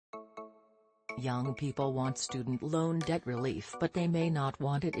Young people want student loan debt relief, but they may not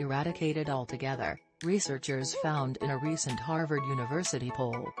want it eradicated altogether, researchers found in a recent Harvard University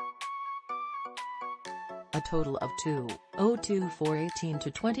poll. A total of 202 18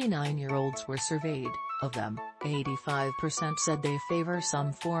 to 29-year-olds were surveyed. Of them, 85% said they favor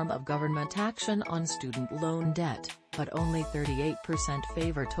some form of government action on student loan debt, but only 38%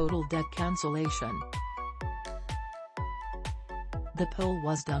 favor total debt cancellation. The poll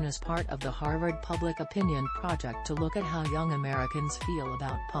was done as part of the Harvard Public Opinion Project to look at how young Americans feel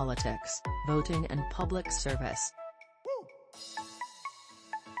about politics, voting and public service.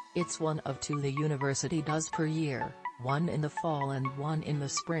 It's one of two the university does per year, one in the fall and one in the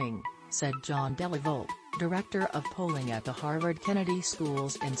spring, said John Della Volpe, director of polling at the Harvard Kennedy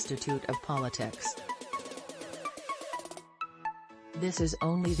School's Institute of Politics. This is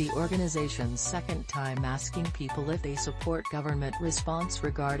only the organization's second time asking people if they support government response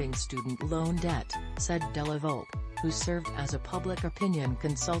regarding student loan debt, said Della Volpe, who served as a public opinion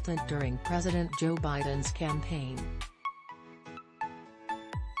consultant during President Joe Biden's campaign.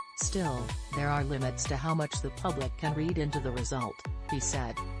 Still, there are limits to how much the public can read into the result, he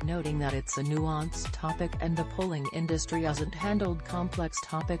said, noting that it's a nuanced topic and the polling industry hasn't handled complex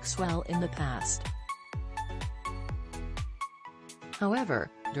topics well in the past. However,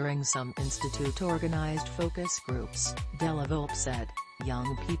 during some institute-organized focus groups, Della Volpe said,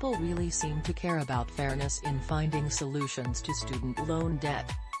 young people really seem to care about fairness in finding solutions to student loan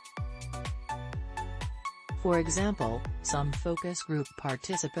debt. For example, some focus group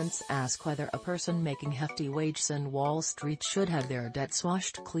participants ask whether a person making hefty wages on Wall Street should have their debts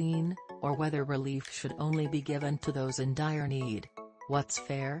washed clean, or whether relief should only be given to those in dire need. What's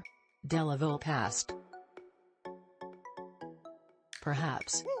fair? Della Volpe asked.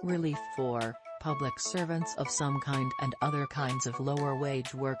 Perhaps, relief for public servants of some kind and other kinds of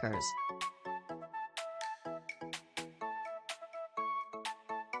lower-wage workers.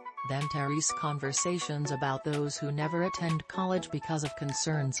 Then Terry's conversations about those who never attend college because of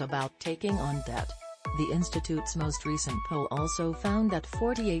concerns about taking on debt. The Institute's most recent poll also found that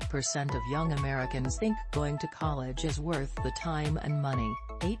 48% of young Americans think going to college is worth the time and money,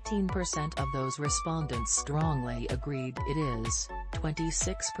 18% of those respondents strongly agreed it is,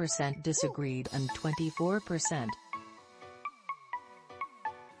 26% disagreed and 24%.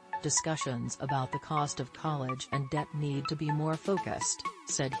 Discussions about the cost of college and debt need to be more focused,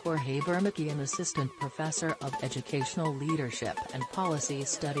 said Jorge Burmickyan, assistant professor of educational leadership and policy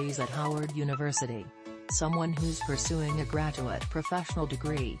studies at Howard University. Someone who's pursuing a graduate professional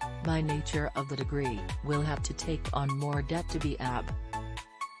degree, by nature of the degree, will have to take on more debt to be able.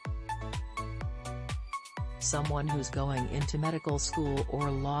 Someone who's going into medical school or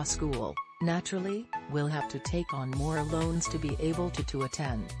law school, naturally, will have to take on more loans to be able to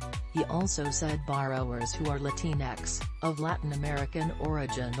attend. He also said borrowers who are Latinx, of Latin American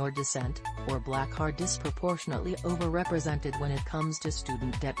origin or descent, or Black are disproportionately overrepresented when it comes to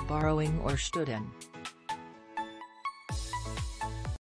student debt borrowing or student.